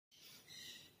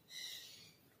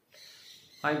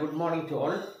Hi, good morning to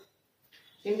all.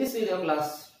 In this video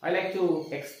class, I like to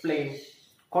explain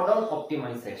codon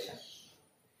optimization.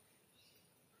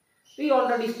 We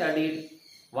already studied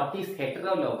what is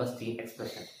heterologous gene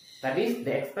expression. That is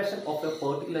the expression of a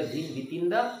particular gene within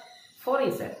the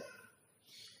foreign cell.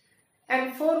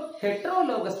 And for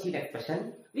heterologous gene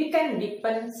expression, we can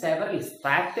depend several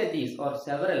strategies or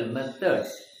several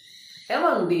methods.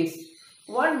 Among these,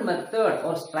 one method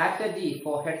or strategy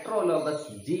for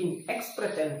heterologous gene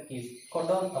expression is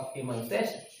codon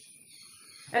optimization.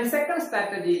 And second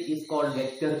strategy is called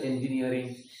vector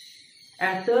engineering.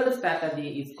 And third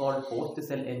strategy is called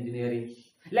post-cell engineering.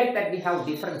 Like that, we have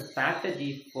different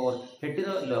strategies for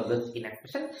heterologous gene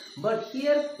expression. But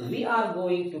here we are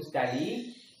going to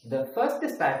study the first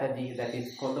strategy, that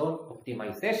is codon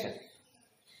optimization.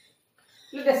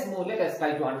 Let us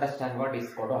try to understand what is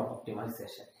codon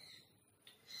optimization.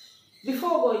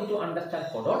 Before going to understand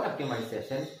codon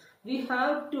optimization, we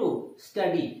have to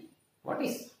study what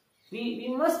is, we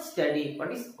must study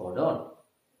what is codon.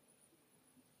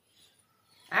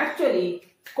 Actually,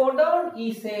 codon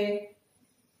is a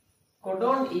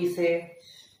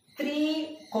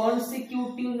 3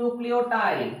 consecutive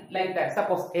nucleotide, like that.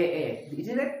 Suppose AA. It is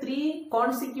a 3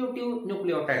 consecutive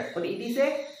nucleotide. But it is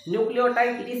a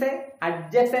nucleotide, it is a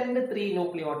adjacent 3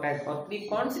 nucleotide or 3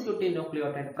 consecutive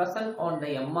nucleotide present on the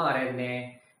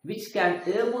mRNA, which can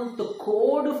able to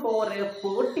code for a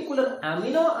particular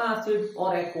amino acid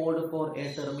or a code for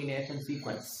a termination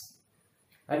sequence.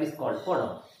 That is called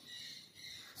codon.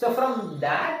 So from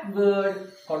that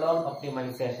word, codon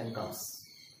optimization comes.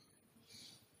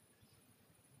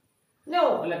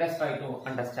 Now let us try to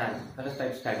understand, let us try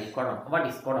to study codon. What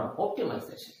is codon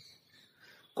optimization?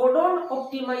 Codon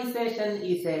optimization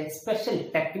is a special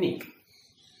technique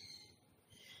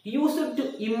used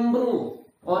to improve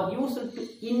or used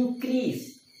to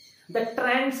increase the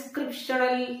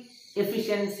transcriptional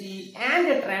efficiency and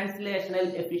the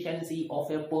translational efficiency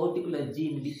of a particular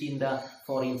gene within the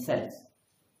foreign cells.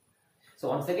 So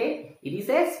once again, it is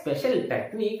a special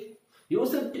technique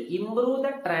used to improve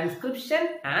the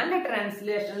transcription and the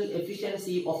translational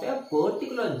efficiency of a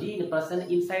particular gene present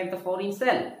inside the foreign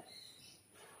cell.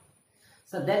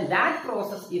 So then that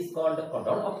process is called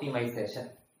codon optimization.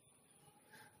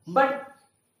 But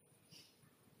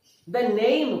the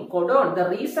name codon, the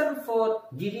reason for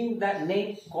giving the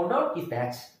name codon is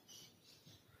that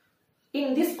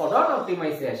in this codon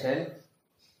optimization,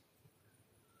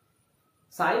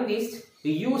 scientists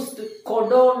used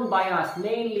codon bias,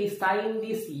 mainly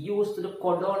scientists used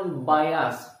codon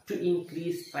bias to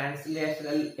increase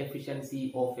translational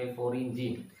efficiency of a foreign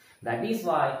gene. That is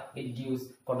why it gives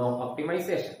codon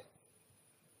optimization.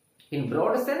 In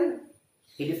broad sense,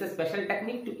 it is a special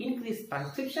technique to increase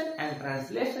transcription and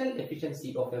translational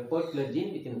efficiency of a particular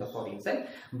gene within the foreign cell.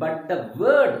 But the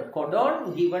word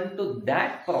codon given to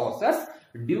that process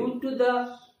due to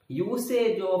the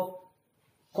usage of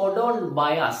codon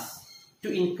bias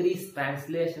to increase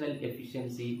translational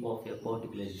efficiency of a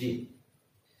particular gene.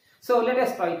 So let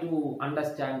us try to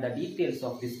understand the details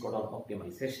of this codon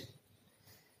optimization.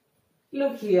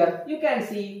 Look here, you can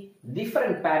see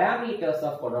different parameters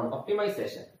of codon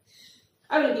optimization.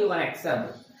 I will give an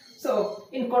example. So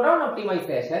in codon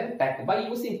optimization, by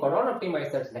using codon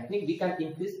optimization technique, we can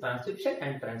increase transcription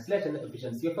and translation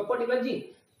efficiency of a particular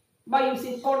gene. By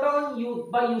using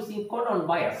codon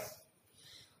bias.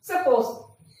 Suppose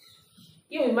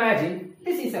you imagine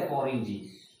this is a foreign gene.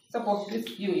 Suppose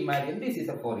you imagine this is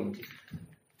a foreign gene.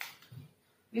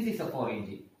 This is a foreign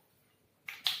gene.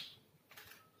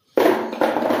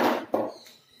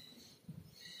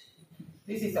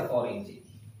 This is a foreign gene.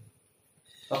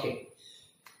 Okay.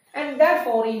 And that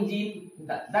foreign gene,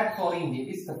 that foreign gene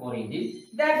is the foreign gene.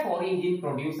 That foreign gene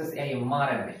produces a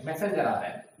mRNA, messenger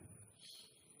RNA.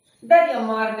 That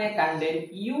mRNA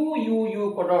contains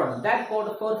UUU codon, that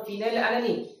code for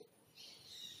phenylalanine.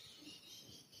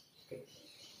 Okay.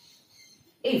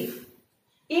 If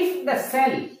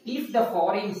the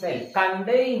foreign cell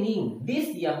containing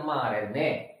this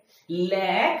mRNA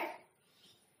lack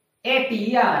a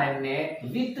tRNA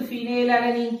with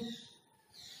phenylalanine,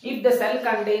 if the cell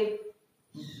contains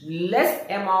less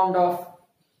amount of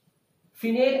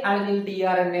phenylalanine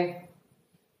tRNA,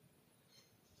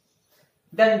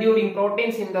 then during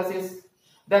protein synthesis,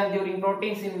 the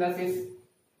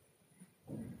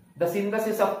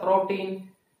synthesis of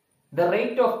protein, the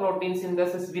rate of protein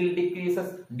synthesis will decrease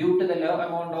due to the low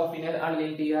amount of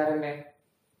phenylalanine tRNA.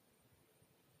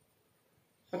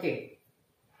 Okay.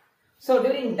 So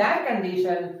during that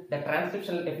condition, the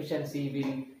transcriptional efficiency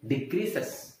will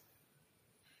decreases.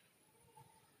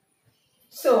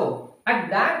 So at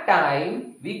that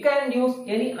time we can use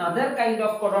any other kind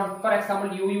of codon. For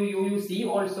example, UUC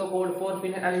also code for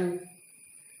phenylalanine.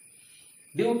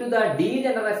 Due to the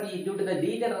degeneracy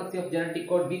of genetic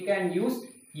code, we can use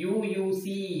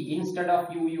UUC instead of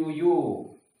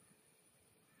UUU.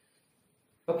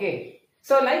 Okay.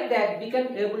 So like that, we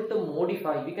can able to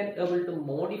modify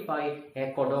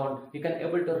a codon. We can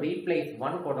able to replace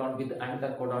one codon with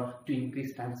another codon to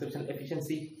increase transcriptional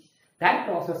efficiency. That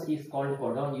process is called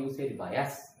codon usage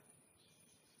bias.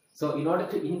 So in order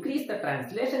to increase the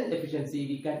translation efficiency,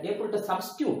 we can able to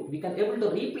substitute, we can able to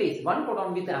replace one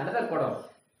codon with another codon,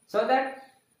 so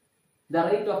that the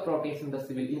rate of protein synthesis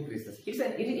will increases. It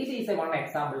is one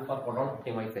example for codon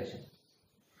optimization.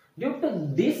 Due to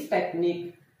this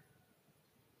technique,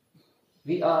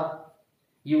 we are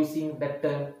using the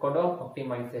term codon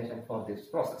optimization for this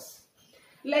process.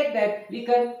 Like that, we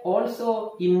can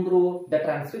also improve the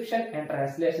transcription and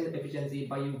translation efficiency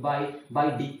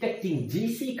by detecting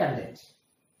GC content.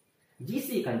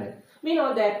 GC content. We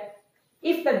know that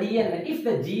if the DNA,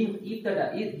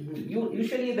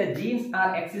 usually the genes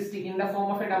are existing in the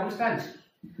form of a double strand.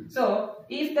 So,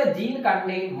 if the gene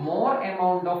contains more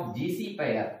amount of GC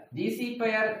pair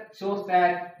shows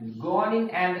that guanine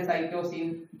and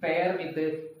cytosine pair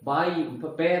by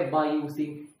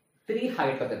using 3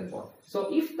 hydrogen bonds. So,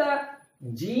 if the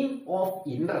gene of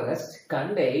interest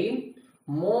contains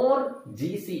more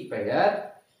GC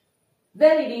pair,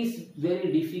 then it is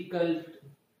very difficult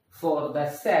for the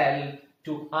cell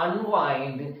to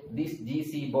unwind this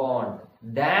GC bond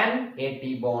than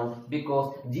AT bond,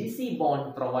 because GC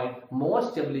bond provide more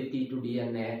stability to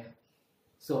DNA.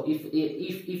 So if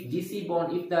GC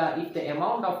bond, if the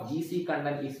amount of GC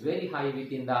content is very high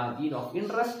within the gene of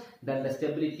interest, then the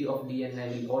stability of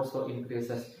DNA will also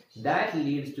increases. That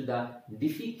leads to the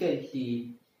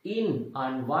difficulty in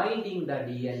unwinding the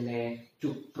DNA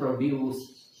to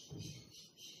produce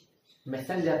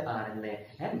messenger RNA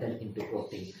and then into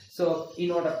protein. So in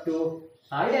order to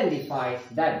identify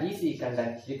that GC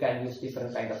content, we can use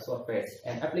different kind of softwares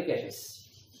and applications.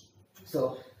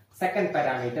 So second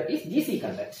parameter is GC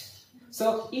content.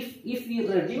 So if we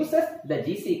reduces the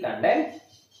GC content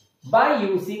by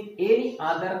using any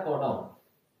other codon,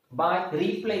 by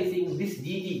replacing this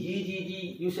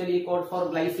GG usually code for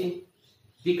glycine,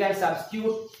 we can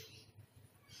substitute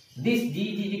this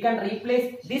GG, we can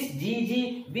replace this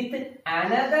GG with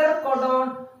another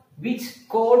codon which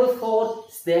code for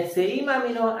the same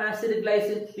amino acid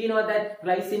glycine. We know that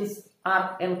glycines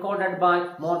are encoded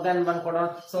by more than one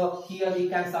codon. So here we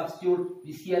can substitute,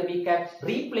 here we can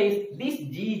replace this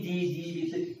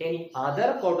GGG with any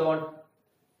other codon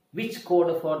which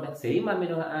code for the same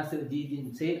amino acid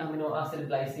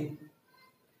glycine.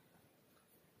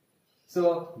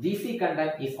 So GC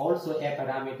content is also a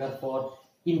parameter for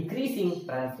increasing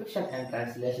transcription and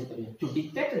translation to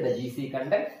detect the GC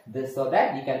content, so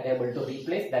that we can able to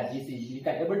replace that GC. We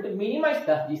can able to minimize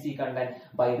the GC content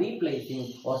by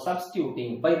replacing or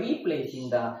substituting, by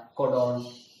replacing the codon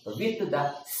with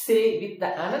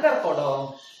another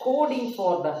codon coding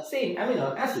for the same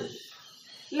amino acid.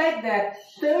 Like that,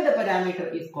 third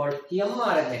parameter is called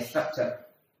mRNA structure.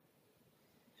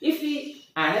 If we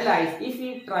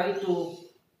try to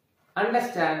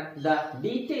understand the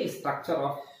detailed structure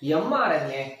of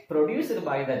mRNA produced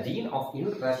by the gene of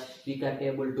interest, we can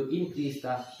able to increase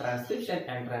the transcription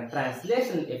and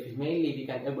translation efficiency. Mainly, we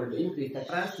can able to increase the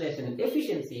translation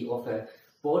efficiency of a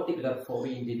particular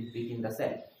foreign gene within the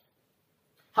cell.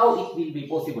 How it will be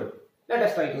possible? Let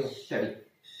us try to study.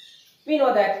 We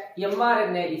know that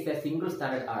mRNA is a single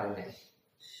stranded RNA.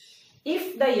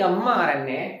 If the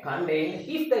mRNA contains,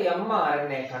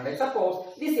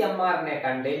 suppose this mRNA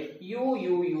contains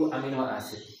UUU amino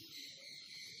acid,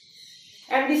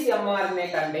 and this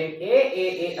mRNA contains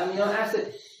AAA amino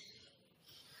acid.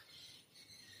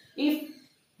 If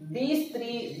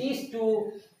these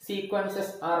two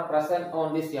sequences are present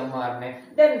on this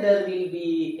mRNA, then there will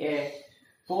be a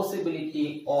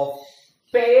possibility of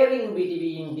pairing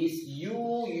between this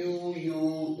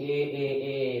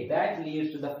UUUAAA, that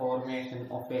leads to the formation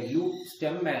of a loop,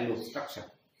 stem and loop structure,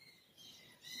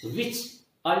 which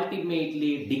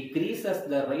ultimately decreases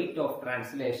the rate of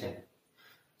translation.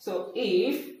 So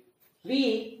if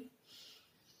we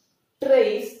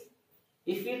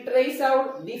trace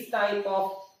out this type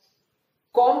of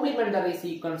complementary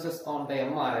sequences on the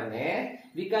mRNA,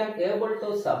 we can able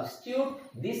to substitute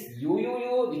this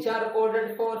UUU, which are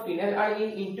coded for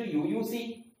phenylalanine, into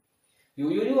UUC.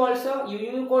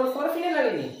 UUU code for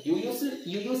phenylalanine.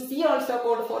 UUC also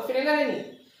code for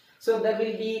phenylalanine. So there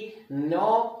will be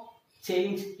no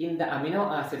change in the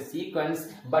amino acid sequence,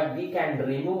 but we can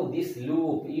remove this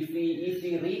loop. If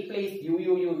we replace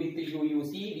UUU with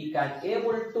UUC, we can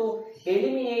able to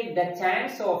eliminate the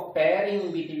chance of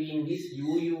pairing between this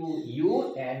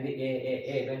UUU and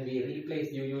AA when we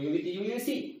replace UUU with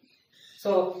UUC.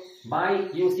 So by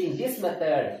using this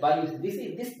method, this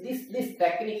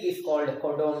technique is called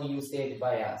codon usage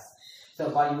bias.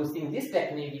 So by using this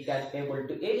technique, we can able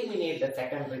to eliminate the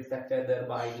secondary structure,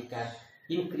 thereby we can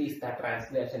increase the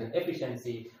translation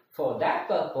efficiency. For that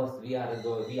purpose, we are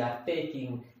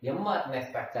taking mRNA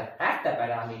structure as the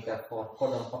parameter for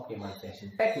codon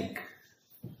optimization technique.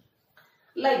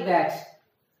 Like that,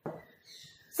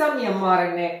 some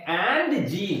mRNA and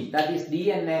gene, that is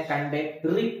DNA, contain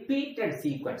repeated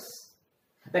sequence.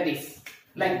 That is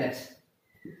like that.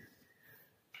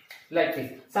 Like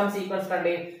this. Some sequence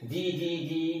contain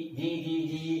GGG,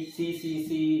 GGG,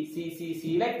 CCC,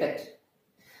 CCC, like that.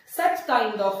 Such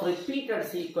kind of repeated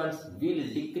sequence will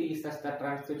decrease the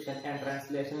transcription and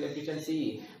translation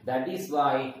efficiency. That is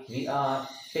why we are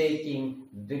taking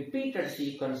repeated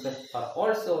sequences are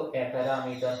also a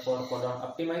parameter for codon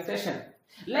optimization.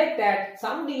 Like that,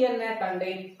 some DNA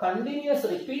contain continuous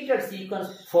repeated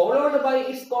sequence followed by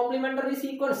its complementary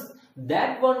sequence.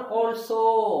 That one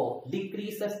also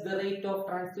decreases the rate of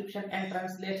transcription and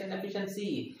translation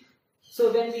efficiency.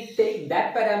 So when we take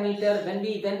that parameter, when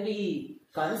we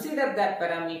consider that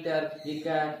parameter, we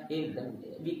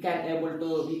can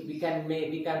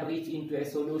reach into a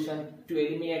solution to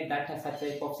eliminate that such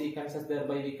type of sequences.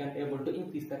 Thereby, we can able to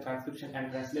increase the transcription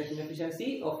and translation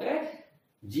efficiency of a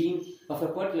gene, of a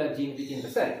particular gene within the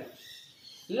cell.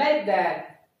 Like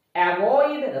that,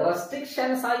 avoid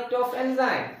restriction site of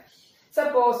enzyme.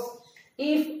 Suppose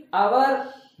if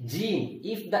our gene,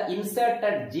 if the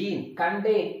inserted gene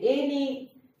contain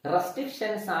any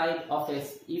restriction site of a,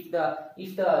 if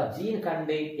the gene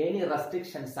contain any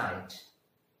restriction site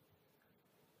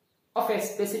of a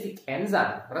specific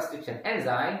enzyme, restriction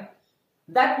enzyme,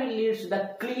 that will lead to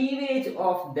the cleavage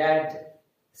of that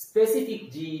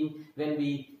specific gene when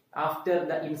we, after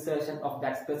the insertion of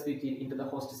that specific gene into the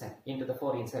host cell, into the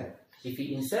foreign cell. If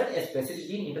we insert a specific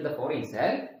gene into the foreign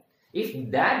cell, if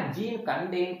that gene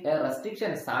contains a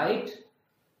restriction site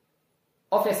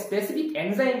of a specific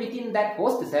enzyme within that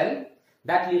host cell,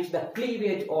 that leads to the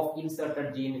cleavage of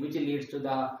inserted gene, which leads to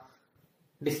the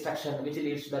destruction,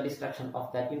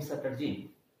 of that inserted gene.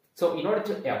 So in order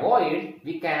to avoid,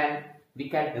 we can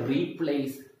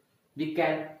replace, we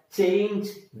can change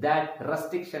that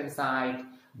restriction site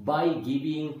by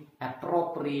giving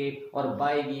appropriate or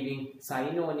by giving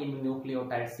synonym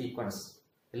nucleotide sequence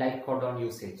like codon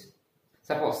usage.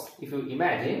 Suppose if you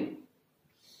imagine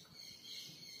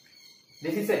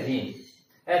this is a gene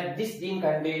and this gene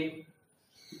contains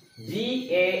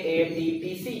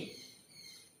GAATTC.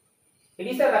 It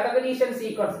is a recognition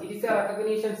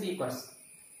sequence.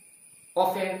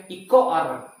 Of an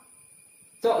eco-R1.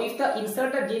 So if the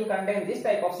inserted gene contains this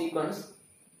type of sequence,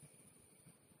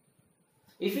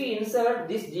 if we insert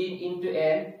this gene into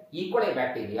an E. coli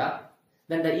bacteria,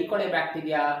 then the E. coli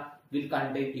bacteria will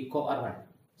contain eco-R1.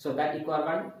 So that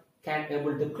eco-R1 can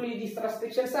able to cleave this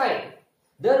restriction site.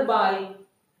 Thereby,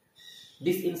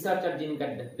 this inserted gene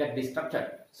get destructed.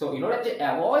 So in order to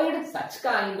avoid such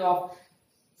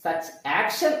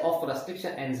action of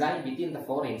restriction enzyme within the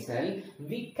foreign cell,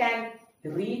 we can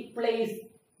replace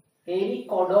any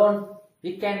codon.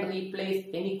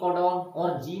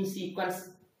 Or gene sequence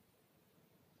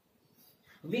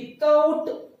without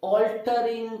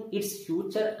altering its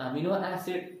future amino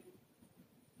acid.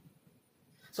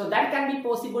 So that can be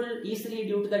possible easily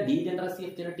due to the degeneracy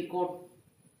of genetic code.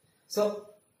 So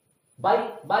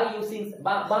by detecting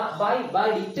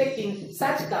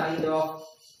such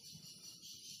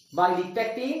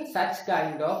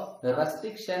kind of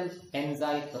restriction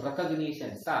enzyme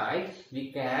recognition site,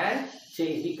 we can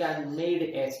make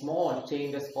a small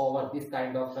changes over this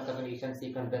kind of recognition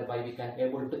sequence. Thereby we can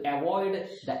able to avoid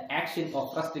the action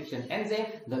of restriction enzyme.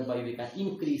 Thereby we can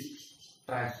increase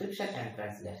transcription and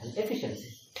translation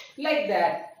efficiency. Like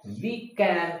that, we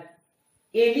can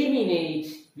eliminate,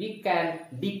 we can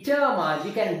determine,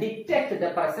 we can detect the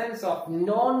presence of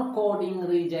non-coding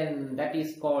region, that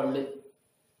is called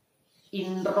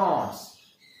introns.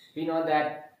 We know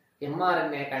that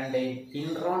mRNA contains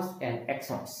introns and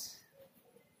exons.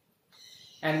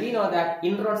 And we know that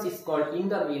introns is called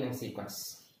intervening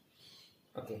sequence.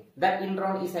 Okay, that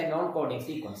intron is a non-coding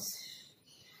sequence.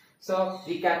 So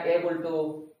we can able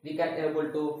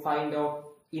to find out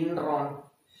intron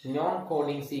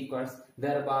non-coding sequence.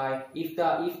 Thereby, if the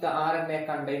RNA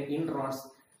contains introns,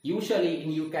 usually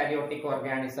in eukaryotic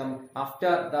organism,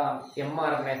 after the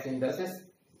mRNA synthesis,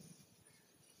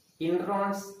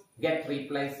 introns get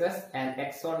replaces and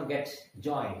exon get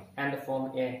joined and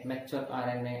form a mature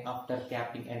RNA after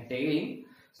capping and tailing.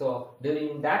 So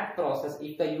during that process,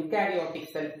 if the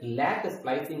eukaryotic cell lacks the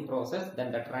splicing process,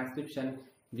 then the transcription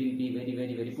will be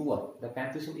very poor. The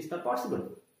transcription is not possible.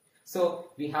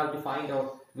 So we have to find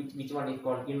out which one is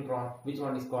called intron, which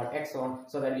one is called exon,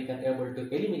 so that we can able to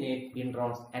eliminate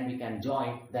introns and we can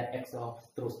join that exon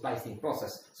through splicing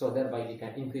process. So thereby we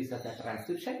can increase the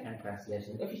transcription and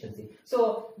translation efficiency.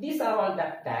 So these are all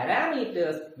the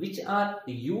parameters which are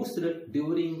used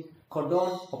during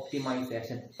codon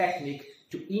optimization technique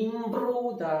to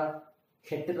improve the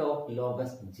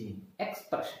heterologous gene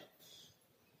expression.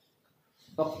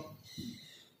 Okay.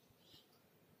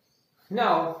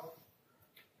 Now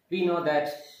we know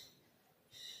that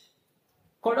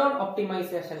codon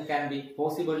optimization can be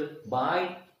possible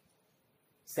by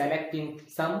selecting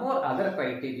some more other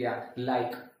criteria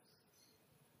like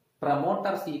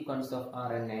promoter sequence of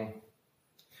RNA,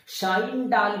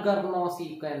 Shine-Dalgarno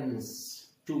sequence.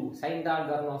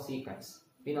 Shine-Dalgarno sequence.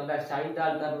 We know that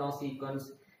Shine-Dalgarno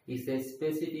sequence is a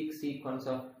specific sequence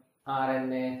of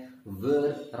RNA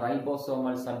where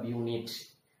ribosomal subunit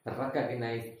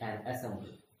recognize and assemble.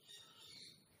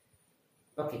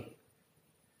 Okay.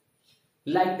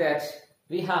 Like that,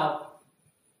 we have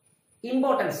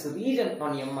importance region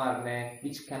on mRNA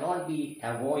which cannot be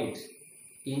avoided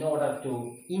in order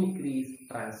to increase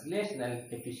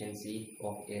translational efficiency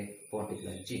of a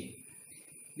particular gene.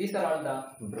 These are all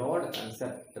the broad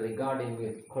concepts regarding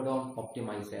with codon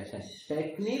optimization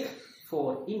technique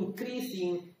for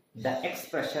increasing the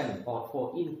expression or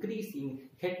for increasing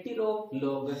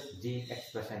heterologous gene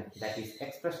expression, that is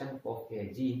expression of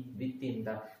a gene within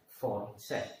the foreign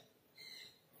cell.